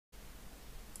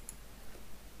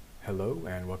Hello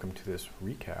and welcome to this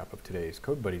recap of today's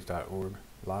CodeBuddies.org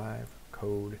live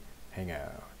code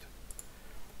hangout.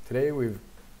 Today we've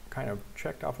kind of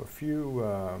checked off a few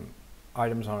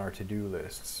items on our to-do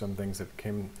list, some things that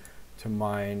came to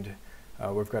mind.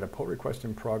 We've got a pull request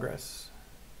in progress,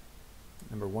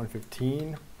 number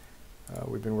 115.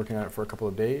 We've been working on it for a couple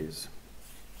of days,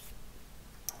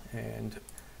 and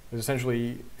it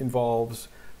essentially involves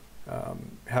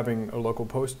having a local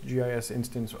PostGIS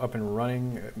instance up and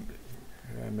running,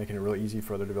 making it really easy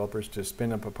for other developers to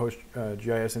spin up a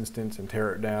PostGIS instance and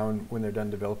tear it down when they're done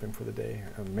developing for the day,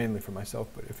 mainly for myself,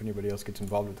 but if anybody else gets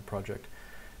involved with the project,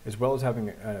 as well as having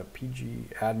a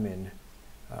pgAdmin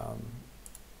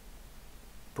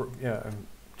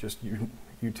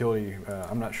utility.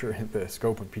 I'm not sure the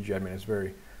scope of pgAdmin is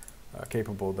very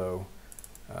capable though,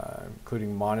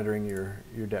 including monitoring your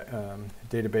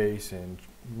database and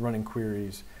running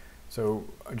queries. So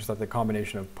I just thought the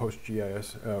combination of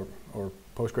PostGIS or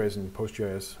Postgres and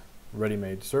PostGIS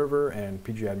ready-made server and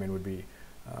pgAdmin would be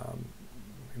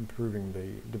improving the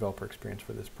developer experience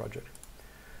for this project.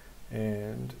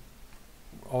 And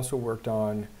also worked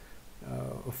on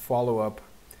a follow-up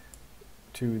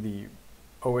to the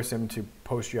OSM to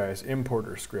PostGIS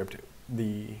importer script.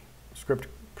 The script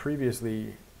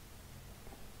previously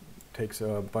takes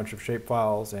a bunch of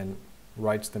shapefiles and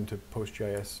writes them to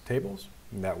PostGIS tables,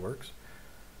 and that works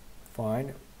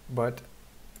fine. But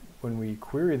when we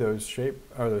query those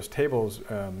tables,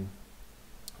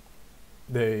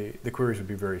 the queries would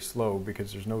be very slow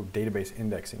because there's no database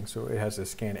indexing. So it has to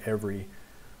scan every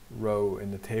row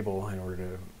in the table in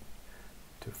order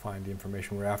to find the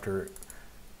information we're after.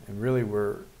 And really,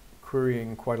 we're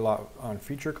querying quite a lot on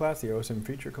feature class, the OSM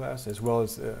feature class, as well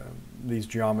as these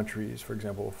geometries, for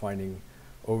example, finding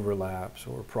overlaps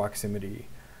or proximity.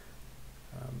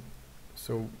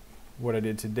 So what I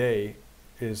did today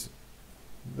is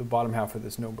the bottom half of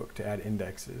this notebook to add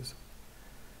indexes.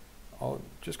 I'll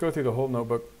just go through the whole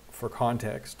notebook for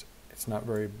context. It's not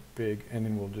very big, and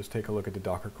then we'll just take a look at the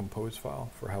Docker Compose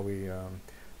file for how we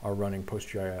are running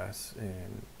PostGIS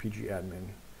and pgAdmin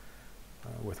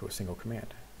with a single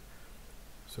command.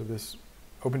 So this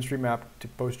OpenStreetMap to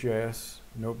PostGIS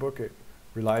notebook, it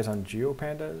relies on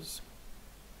GeoPandas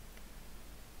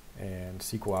and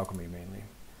SQL Alchemy mainly.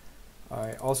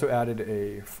 I also added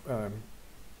a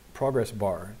progress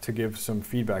bar to give some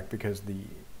feedback because the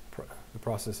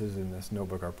processes in this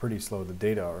notebook are pretty slow. The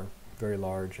data are very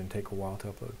large and take a while to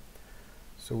upload.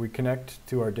 So we connect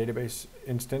to our database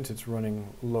instance. It's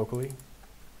running locally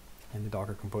in the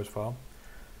Docker Compose file.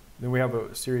 Then we have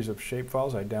a series of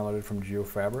shapefiles I downloaded from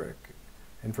GeoFabric,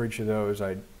 and for each of those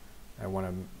I want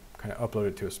to kind of upload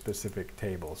it to a specific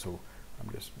table. So I'm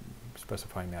just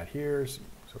specifying that here, so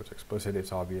it's explicit,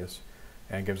 it's obvious,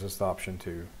 and gives us the option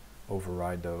to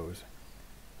override those.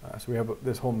 So we have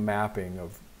this whole mapping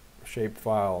of shape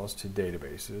files to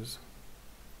databases.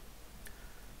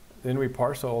 Then we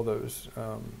parse all those.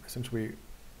 Since I've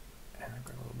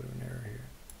got a little bit of an error here.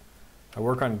 I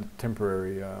work on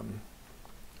temporary.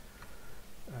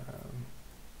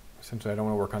 Since I don't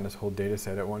want to work on this whole data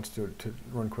set, it wants to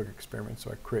run quick experiments,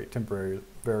 so I create temporary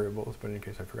variables, but in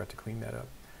case I forgot to clean that up.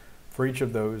 For each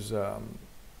of those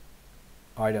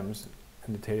items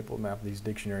in the table map, these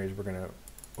dictionaries, we're going to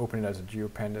open it as a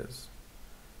GeoPandas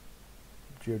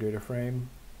geodata frame.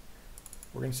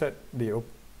 We're going to set the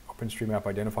OpenStreetMap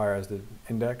identifier as the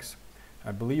index.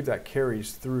 I believe that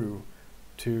carries through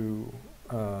to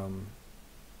the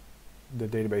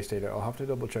database data. I'll have to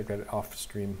double check that off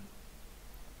stream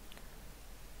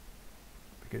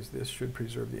because this should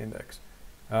preserve the index.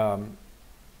 And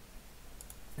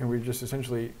we just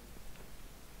essentially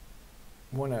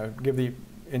want to give the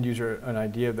end user an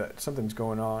idea that something's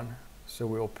going on. So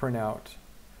we'll print out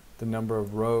the number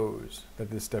of rows that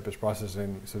this step is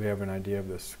processing so they have an idea of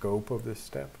the scope of this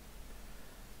step.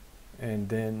 And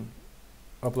then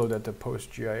upload that to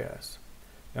PostGIS.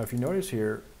 Now if you notice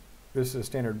here, this is a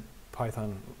standard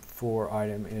Python 4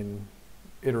 item in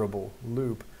iterable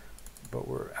loop, but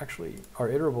our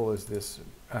iterable is this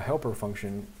helper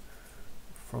function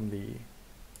from the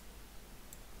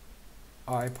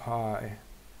IPy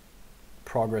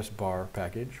progress bar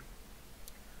package.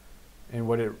 And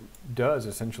what it does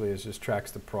essentially is just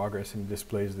tracks the progress and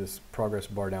displays this progress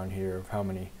bar down here of how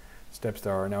many steps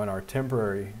there are. Now in our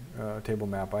temporary table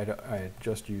map, I had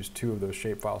just used 2 of those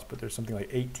shapefiles, but there's something like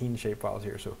 18 shapefiles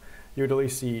here. So you would at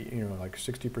least see, like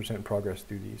 60% progress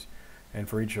through these. And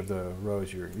for each of the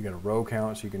rows, you get a row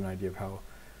count, so you get an idea of how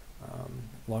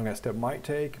long that step might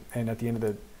take. And at the end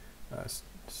of the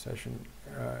session,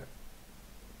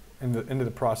 in the end of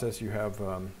the process, you have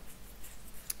a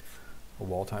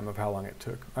wall time of how long it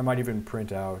took. I might even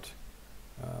print out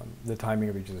the timing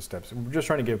of each of the steps. And we're just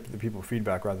trying to give the people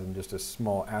feedback rather than just a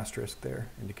small asterisk there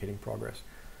indicating progress.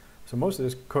 So most of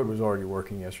this code was already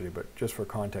working yesterday, but just for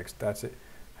context, that's it,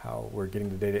 how we're getting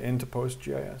the data into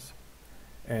PostGIS.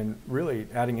 And really,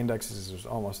 adding indexes is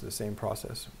almost the same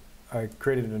process. I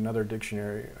created another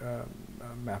dictionary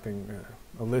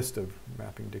a list of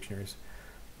mapping dictionaries.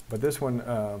 But this one,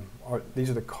 these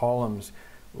are the columns.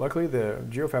 Luckily, the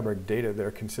GeoFabric data there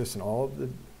consistent. All of the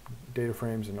data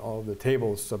frames and all of the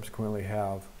tables subsequently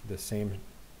have the same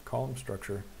column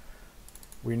structure.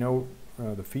 We know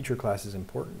the feature class is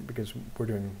important because we're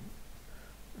doing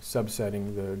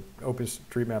subsetting the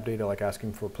OpenStreetMap data, like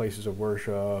asking for places of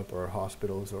worship or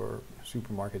hospitals or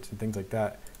supermarkets and things like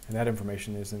that. And that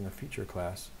information is in the feature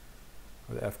class,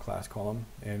 or the F class column.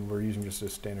 And we're using just a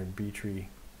standard B tree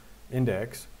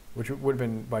index, which would have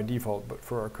been by default, but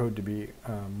for our code to be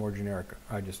more generic,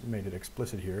 I just made it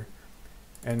explicit here.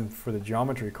 And for the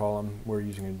geometry column, we're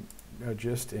using a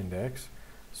gist index.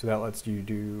 So that lets you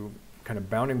do kind of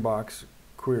bounding box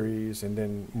queries and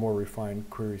then more refined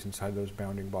queries inside those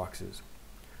bounding boxes.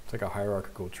 It's like a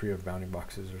hierarchical tree of bounding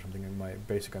boxes or something in my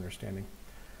basic understanding.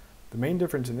 The main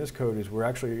difference in this code is we're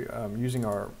actually using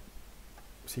our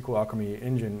SQL Alchemy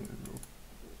engine.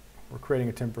 We're creating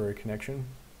a temporary connection.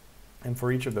 And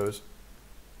for each of those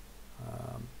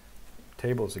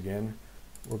tables again,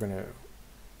 we're going to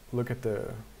look at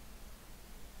the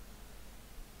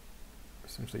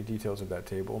essentially details of that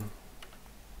table.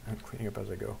 I'm cleaning up as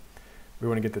I go. We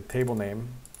want to get the table name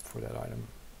for that item.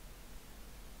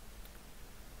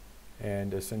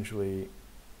 And essentially,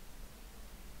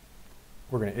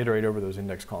 we're going to iterate over those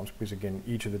index columns because, again,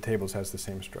 each of the tables has the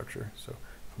same structure. So,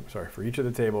 sorry, for each of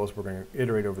the tables, we're going to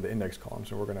iterate over the index columns.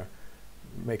 So we're going to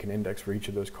make an index for each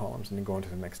of those columns and then go into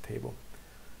the next table.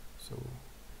 So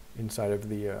inside of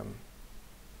the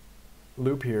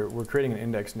loop here, we're creating an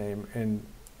index name. And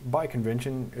by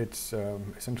convention, it's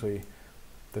essentially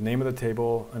the name of the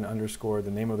table, an underscore, the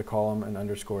name of the column, an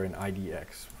underscore, and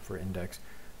IDX for index.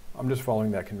 I'm just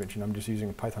following that convention. I'm just using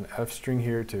a Python F string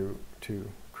here to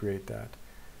create that.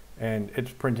 And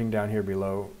it's printing down here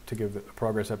below to give the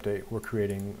progress update. We're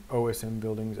creating OSM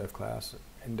buildings, F class,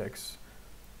 index,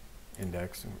 and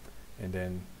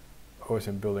then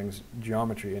OSM buildings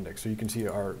geometry index. So you can see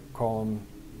our column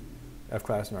F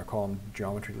class and our column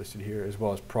geometry listed here, as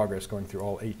well as progress going through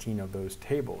all 18 of those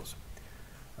tables.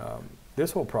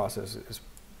 This whole process is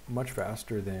much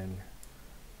faster than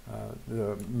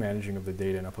the managing of the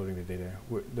data and uploading the data.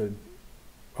 The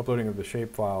uploading of the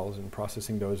shape files and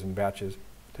processing those in batches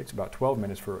takes about 12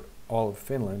 minutes for all of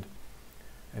Finland,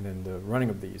 and then the running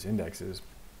of these indexes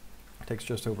takes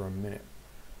just over a minute.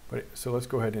 So let's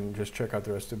go ahead and just check out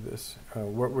the rest of this.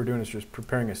 What we're doing is just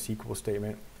preparing a SQL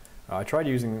statement. I tried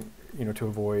using, to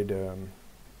avoid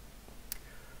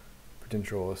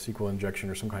potential SQL injection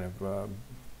or some kind of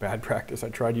bad practice. I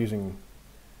tried using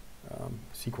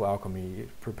SQL Alchemy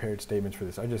prepared statements for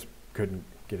this. I just couldn't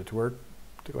get it to work.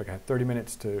 It took like 30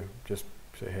 minutes to just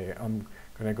say, hey, I'm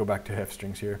going to go back to F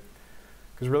strings here.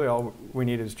 Because really all we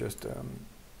need is just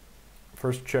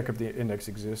first check if the index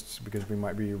exists, because we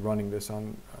might be running this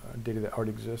on data that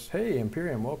already exists. Hey,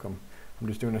 Imperium, welcome. I'm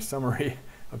just doing a summary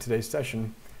of today's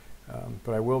session.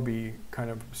 But I will be kind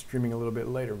of streaming a little bit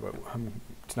later, but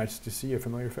it's nice to see a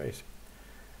familiar face.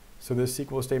 So this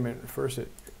SQL statement, first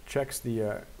it checks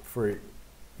for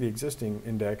the existing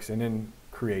index and then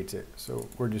creates it. So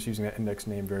we're just using that index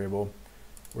name variable.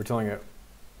 We're telling it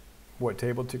what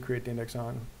table to create the index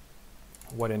on,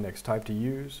 what index type to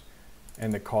use,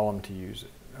 and the column to use,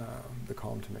 the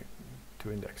column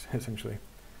to index, essentially.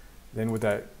 Then with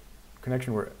that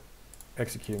connection, we're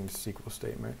executing the SQL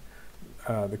statement.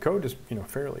 The code is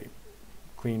fairly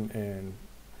clean, and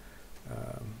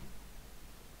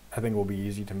I think will be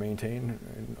easy to maintain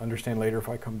and understand later if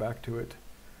I come back to it.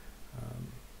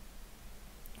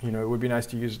 It would be nice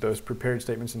to use those prepared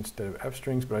statements instead of F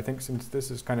strings, but I think since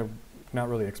this is kind of not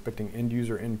really expecting end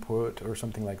user input or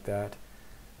something like that,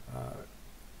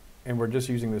 and we're just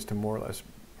using this to more or less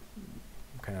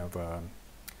kind of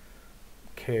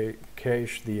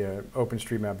cache the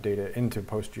OpenStreetMap data into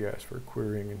PostGIS for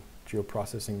querying and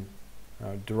geoprocessing,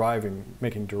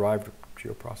 making derived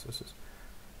geoprocesses.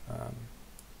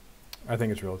 I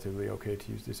think it's relatively okay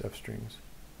to use these F strings.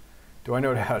 Do I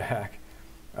know how to hack?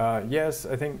 Yes,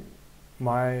 I think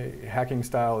my hacking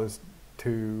style is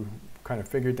to kind of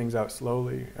figure things out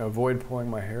slowly, avoid pulling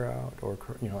my hair out or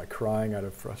like crying out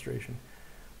of frustration,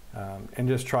 and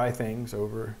just try things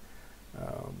over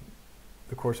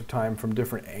the course of time from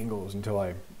different angles until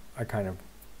I kind of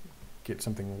get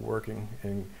something working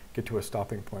and get to a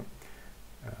stopping point.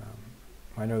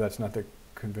 I know that's not the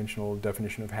conventional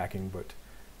definition of hacking, but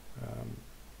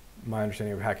My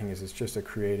understanding of hacking is it's just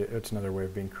it's another way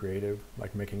of being creative,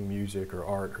 like making music or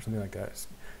art or something like that. It's,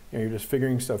 you're just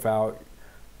figuring stuff out,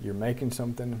 you're making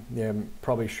something,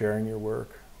 probably sharing your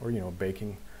work, or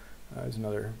baking is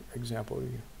another example.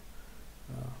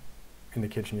 In the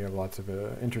kitchen you have lots of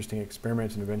interesting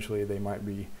experiments, and eventually they might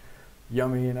be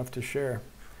yummy enough to share.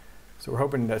 So we're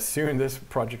hoping that soon this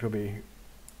project will be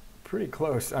pretty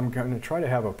close. I'm going to try to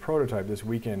have a prototype this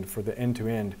weekend for the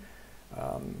end-to-end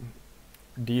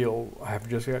deal. I have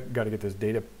just got to get this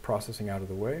data processing out of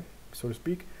the way, so to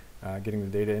speak, getting the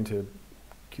data into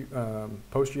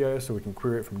PostGIS so we can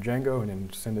query it from Django and then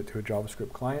send it to a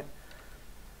JavaScript client.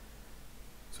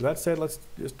 So that said, let's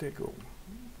just take a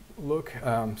look.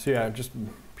 So yeah, just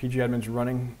pgAdmin's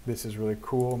running. This is really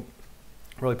cool,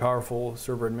 really powerful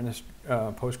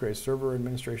Postgres server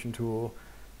administration tool.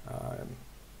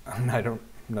 I'm not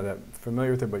that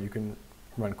familiar with it, but you can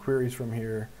run queries from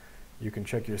here. You can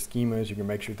check your schemas. You can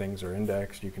make sure things are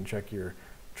indexed. You can check your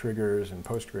triggers and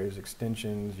Postgres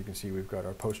extensions. You can see we've got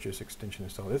our PostGIS extension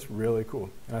installed. It's really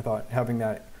cool. And I thought having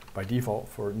that by default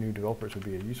for new developers would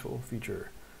be a useful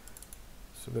feature.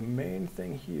 So the main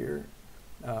thing here,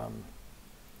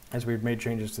 as we've made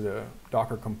changes to the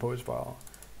Docker Compose file,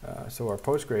 so our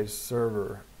Postgres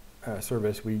server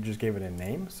service, we just gave it a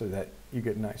name so that you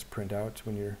get nice printouts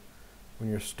when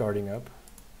you're starting up.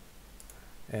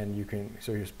 And you can,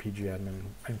 so here's pgAdmin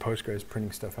and Postgres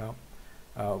printing stuff out.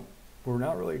 We're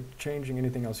not really changing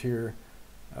anything else here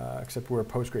except where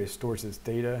Postgres stores its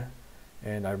data.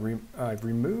 And I've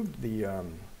removed the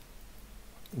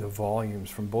volumes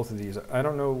from both of these. I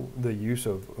don't know the use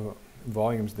of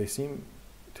volumes. They seem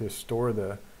to store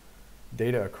the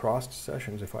data across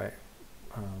sessions. If I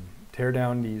tear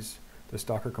down this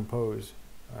Docker Compose,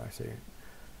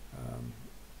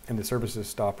 and the services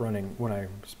stop running, when I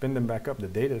spin them back up, the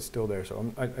data is still there.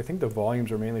 So I think the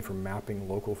volumes are mainly for mapping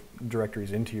local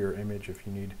directories into your image if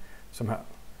you need somehow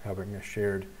having a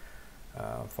shared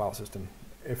file system.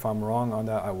 If I'm wrong on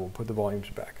that, I will put the volumes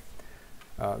back.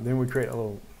 Then we create a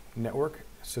little network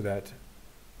so that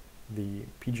the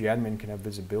pgAdmin can have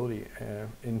visibility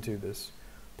into this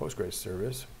Postgres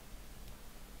service,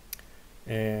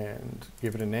 and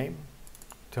give it a name,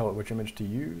 tell it which image to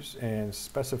use, and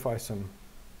specify some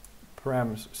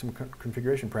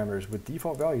configuration parameters with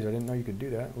default values. I didn't know you could do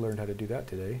that. Learned how to do that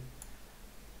today.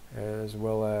 As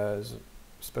well as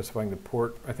specifying the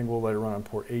port. I think we'll let it run on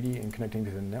port 80 and connecting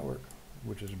to the network,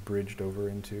 which is bridged over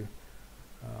into,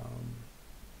 I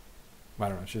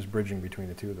don't know, it's just bridging between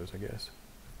the two of those, I guess.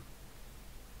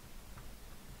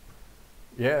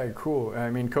 Yeah, cool. I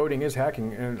mean, coding is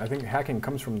hacking, and I think hacking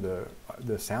comes from the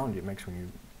sound it makes when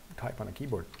you type on a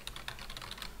keyboard.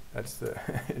 That's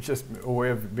it's just a way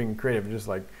of being creative. Just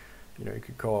like, you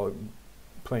could call it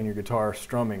playing your guitar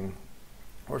strumming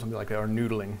or something like that, or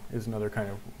noodling is another kind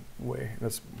of way.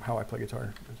 That's how I play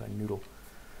guitar, is I noodle.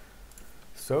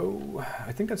 So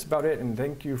I think that's about it, and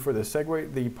thank you for the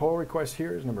segue. The pull request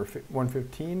here is number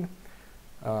 115,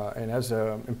 and as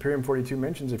Imperium 42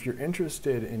 mentions, if you're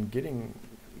interested in getting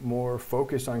more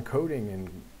focused on coding and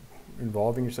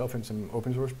involving yourself in some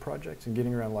open source projects and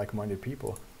getting around like-minded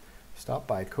people, stop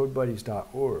by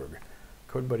codebuddies.org.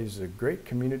 CodeBuddies is a great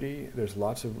community. There's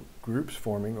lots of groups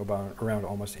forming around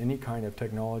almost any kind of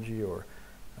technology or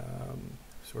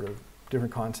sort of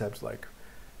different concepts like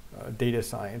data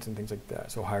science and things like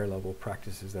that, so higher level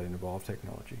practices that involve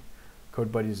technology.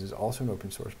 CodeBuddies is also an open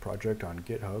source project on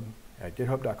GitHub at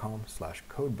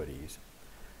github.com/codebuddies.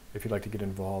 If you'd like to get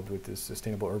involved with this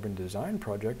sustainable urban design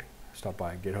project, stop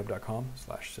by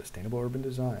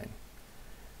github.com/sustainableurbandesign.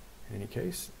 In any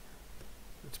case,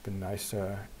 it's been nice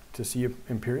to see you,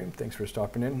 Imperium. Thanks for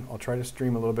stopping in. I'll try to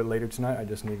stream a little bit later tonight. I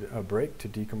just need a break to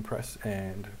decompress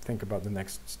and think about the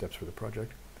next steps for the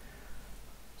project.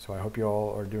 So I hope you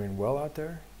all are doing well out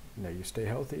there, and that you stay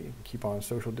healthy, keep on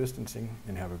social distancing,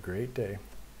 and have a great day.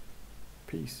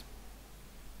 Peace.